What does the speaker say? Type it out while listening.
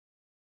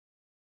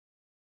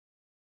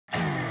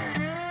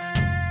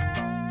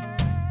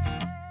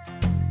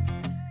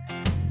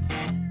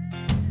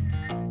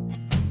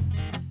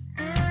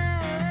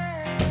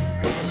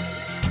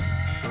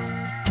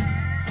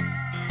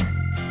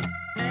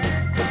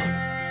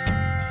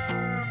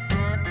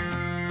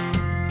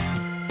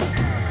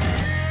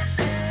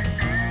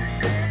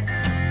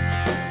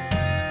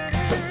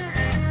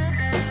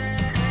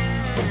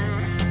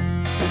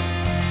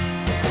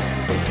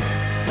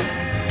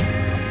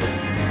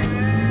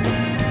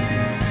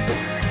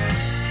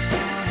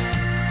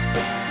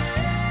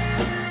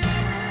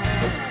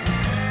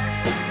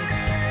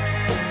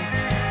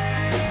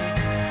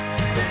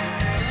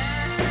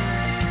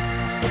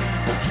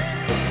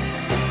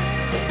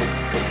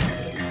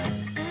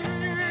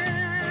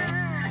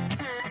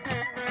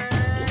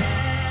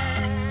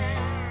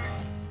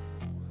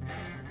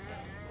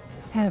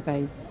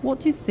heavy. What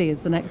do you see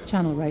as the next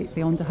channel rate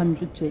beyond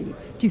 100G? Do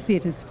you see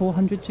it as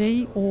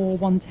 400G or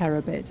 1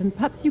 terabit? And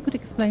perhaps you could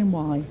explain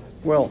why.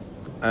 Well,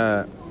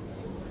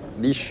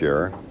 this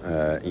year,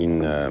 in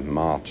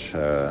March,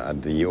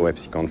 at the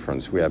OFC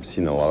conference, we have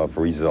seen a lot of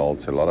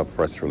results, a lot of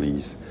press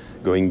release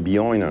going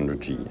beyond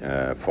 100G,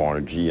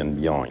 400G and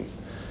beyond.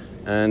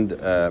 And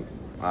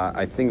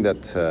I think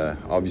that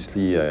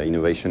obviously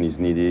innovation is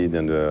needed,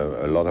 and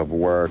a lot of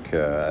work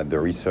at the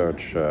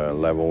research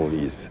level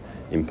is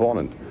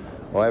important.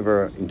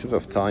 However, in terms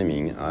of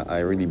timing, I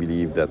really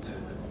believe that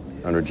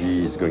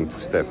 100G is going to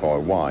stay for a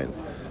while.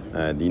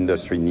 The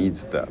industry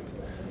needs that.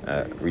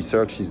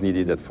 Research is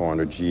needed at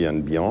 400G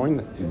and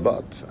beyond,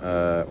 but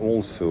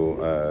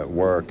also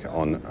work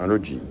on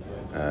 100G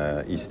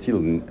is still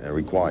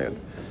required,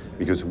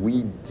 because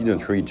we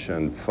didn't reach,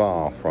 and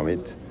far from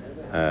it,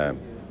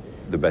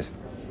 the best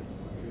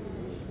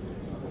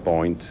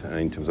point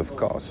in terms of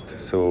cost.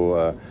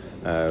 So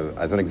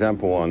as an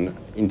example, on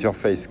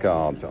interface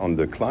cards on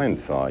the client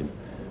side,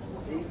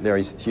 there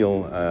is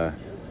still a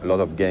lot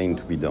of gain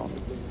to be done.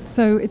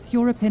 So it's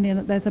your opinion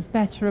that there's a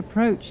better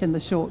approach in the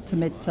short to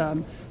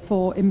mid-term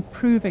for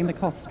improving the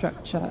cost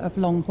structure of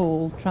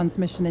long-haul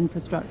transmission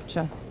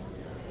infrastructure?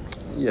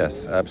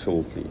 Yes,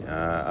 absolutely.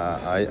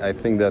 I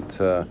think that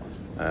to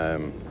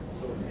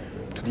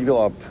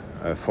develop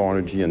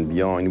 400G and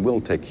beyond will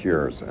take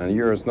years, and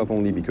years not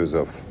only because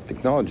of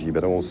technology,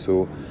 but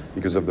also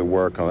because of the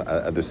work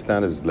at the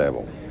standards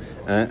level.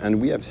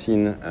 And we have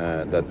seen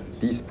that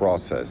this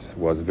process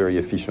was very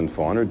efficient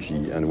for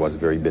 100G and was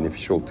very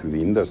beneficial to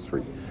the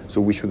industry. So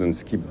we shouldn't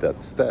skip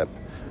that step.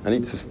 And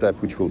it's a step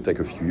which will take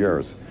a few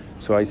years.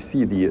 So I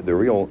see the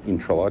real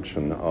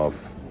introduction of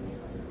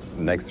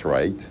next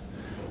rate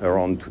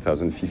around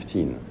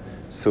 2015.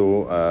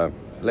 So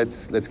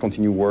let's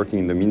continue working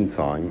in the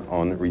meantime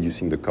on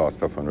reducing the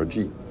cost of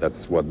 100G.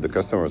 That's what the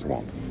customers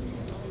want.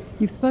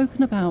 You've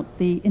spoken about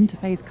the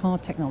interface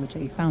card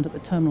technology found at the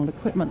terminal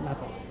equipment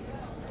level.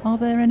 Are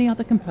there any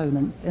other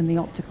components in the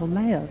optical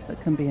layer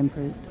that can be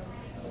improved?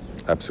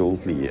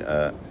 Absolutely.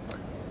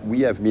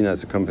 We have been,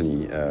 as a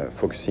company,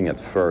 focusing at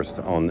first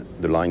on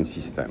the line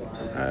system,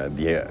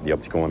 the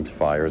optical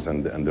amplifiers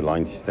and the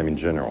line system in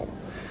general.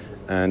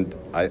 And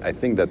I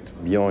think that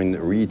beyond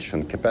reach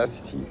and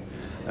capacity,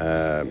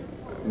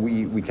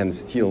 we can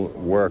still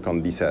work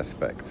on this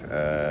aspect.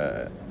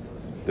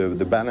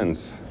 The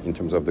balance in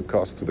terms of the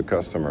cost to the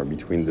customer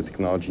between the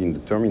technology in the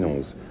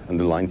terminals and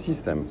the line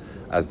system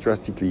has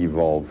drastically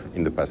evolved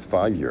in the past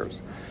 5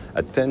 years.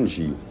 At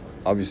 10G,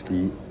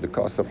 obviously, the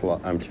cost of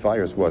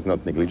amplifiers was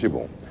not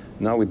negligible.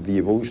 Now, with the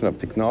evolution of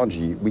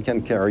technology, we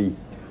can carry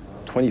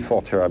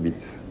 24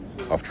 terabits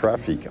of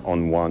traffic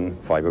on one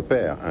fiber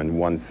pair and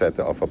one set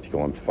of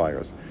optical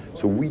amplifiers.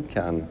 So we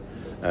can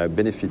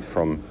benefit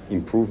from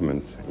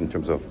improvement in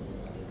terms of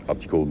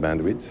optical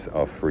bandwidth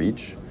of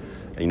reach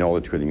in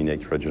order to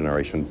eliminate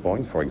regeneration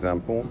point, for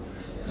example,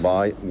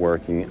 by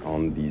working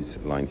on these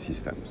line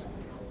systems.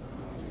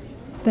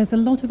 There's a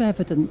lot of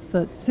evidence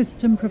that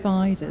system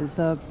providers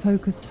are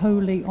focused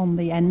wholly on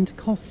the end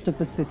cost of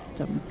the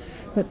system.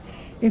 But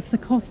if the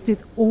cost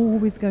is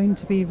always going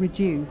to be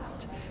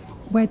reduced,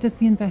 where does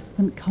the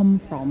investment come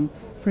from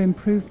for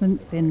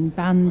improvements in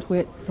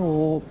bandwidth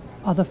or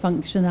other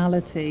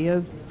functionality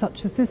of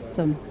such a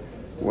system?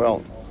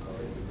 Well,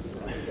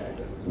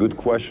 good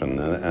question.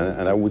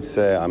 And I would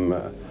say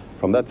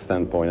from that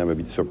standpoint, I'm a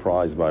bit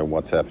surprised by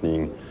what's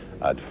happening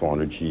at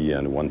 400G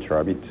and 1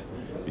 terabit.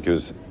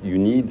 Because you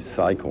need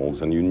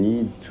cycles, and you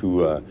need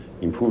to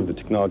improve the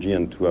technology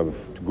and to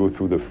go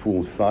through the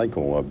full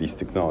cycle of this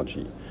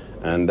technology.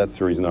 And that's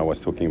the reason I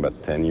was talking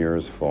about 10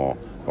 years for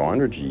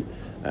 100G.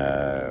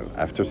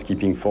 After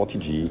skipping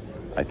 40G,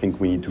 I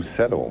think we need to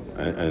settle,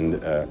 and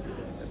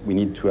we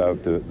need to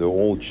have the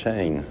whole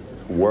chain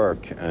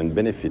work and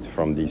benefit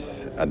from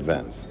this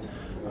advance.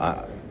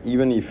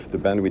 Even if the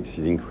bandwidth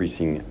is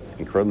increasing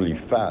incredibly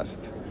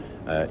fast,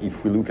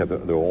 if we look at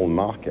the whole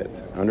market,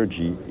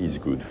 100G is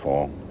good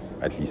for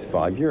at least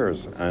 5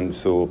 years. And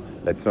so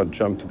let's not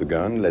jump to the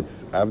gun.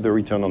 Let's have the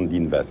return on the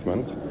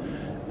investment,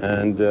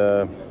 and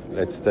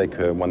let's take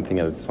one thing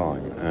at a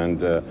time.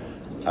 And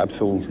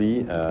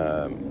absolutely,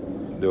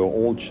 the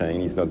whole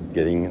chain is not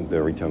getting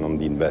the return on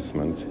the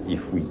investment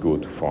if we go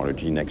to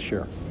 400G next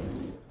year.